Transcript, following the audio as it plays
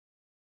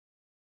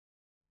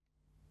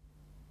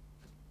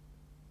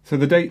So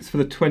the dates for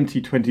the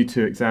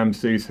 2022 exam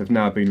series have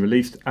now been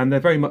released, and they're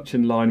very much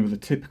in line with a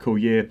typical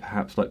year,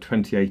 perhaps like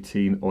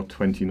 2018 or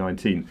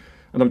 2019.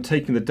 And I'm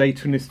taking the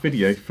data in this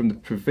video from the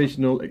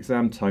provisional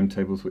exam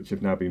timetables which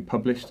have now been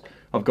published.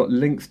 I've got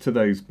links to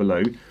those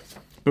below,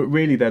 but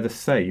really they're the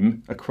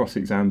same across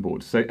exam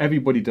boards. So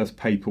everybody does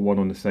paper 1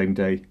 on the same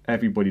day,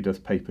 everybody does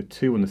paper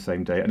 2 on the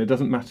same day, and it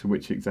doesn't matter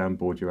which exam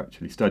board you're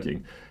actually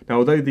studying. Now,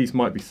 although these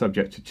might be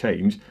subject to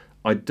change,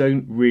 I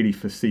don't really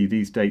foresee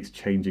these dates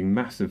changing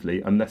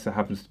massively unless there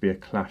happens to be a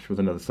clash with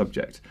another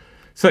subject.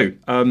 So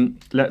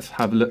let's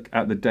have a look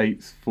at the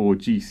dates for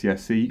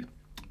GCSE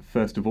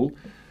first of all.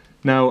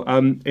 Now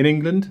in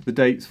England, the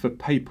dates for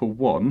paper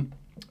 1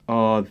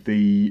 are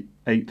the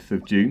 8th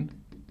of June,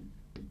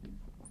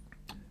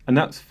 and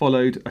that's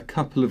followed a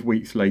couple of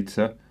weeks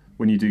later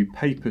when you do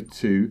paper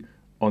 2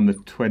 on the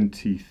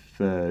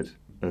 23rd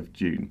of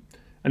June.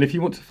 And if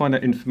you want to find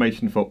out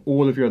information for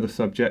all of your other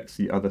subjects,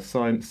 the other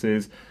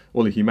sciences,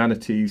 all the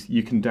humanities,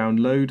 you can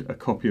download a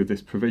copy of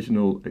this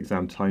provisional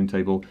exam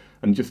timetable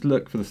and just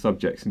look for the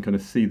subjects and kind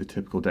of see the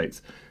typical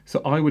dates.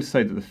 So I would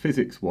say that the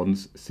physics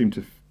ones seem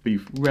to be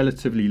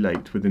relatively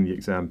late within the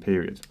exam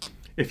period.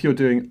 If you're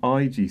doing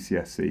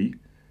IGCSE,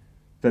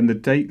 then the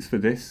dates for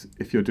this,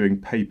 if you're doing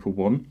paper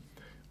 1,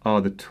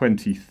 are the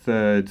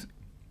 23rd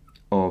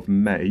of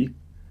May.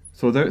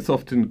 So although it's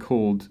often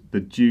called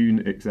the June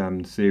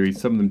exam series,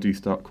 some of them do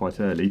start quite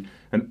early,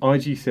 and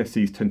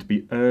IGCSEs tend to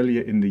be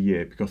earlier in the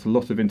year because a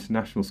lot of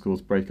international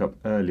schools break up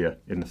earlier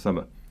in the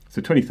summer. So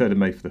 23rd of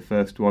May for the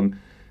first one,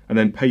 and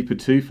then paper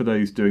 2 for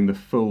those doing the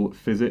full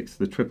physics,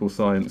 the triple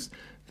science,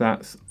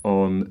 that's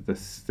on the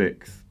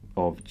 6th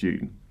of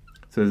June.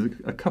 So there's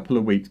a couple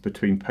of weeks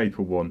between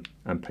paper 1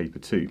 and paper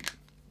 2.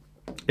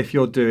 If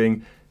you're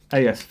doing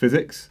AS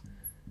physics,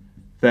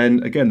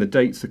 then again the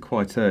dates are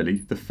quite early.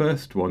 The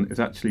first one is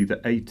actually the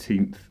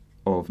 18th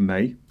of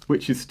May,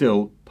 which is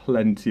still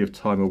plenty of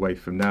time away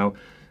from now.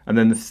 And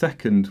then the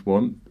second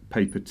one,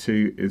 paper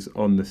 2, is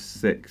on the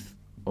 6th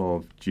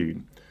of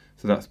June.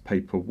 So that's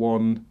paper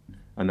 1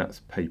 and that's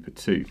paper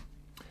 2.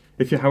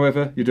 If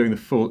however, you're doing the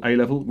full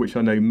A-level, which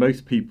I know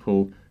most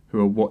people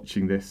who are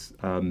watching this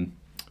are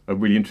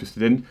really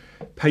interested in,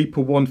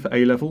 paper 1 for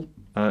A-level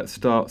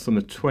starts on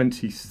the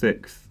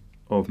 26th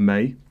of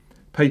May.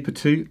 Paper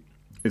 2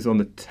 is on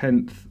the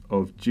 10th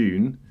of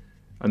June,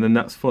 and then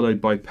that's followed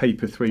by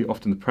paper 3,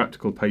 often the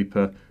practical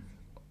paper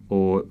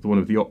or one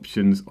of the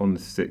options, on the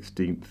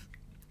 16th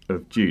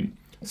of June.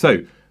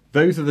 So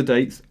those are the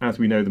dates as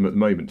we know them at the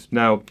moment.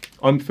 Now,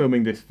 I'm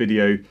filming this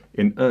video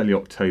in early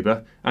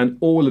October, and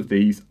all of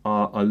these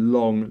are a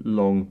long,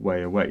 long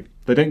way away.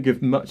 They don't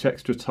give much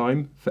extra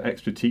time for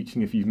extra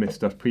teaching if you've missed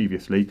stuff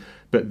previously,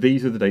 but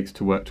these are the dates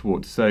to work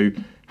towards. So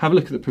have a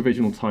look at the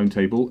provisional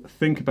timetable,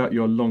 think about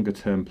your longer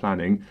term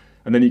planning,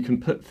 and then you can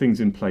put things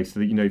in place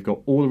so that you know you've got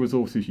all the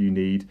resources you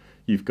need,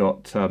 you've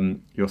got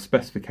your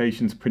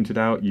specifications printed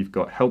out, you've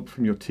got help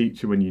from your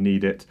teacher when you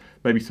need it,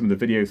 maybe some of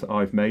the videos that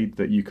I've made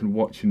that you can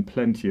watch in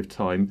plenty of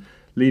time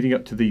leading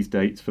up to these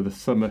dates for the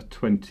summer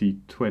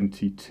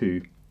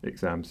 2022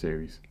 exam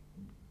series.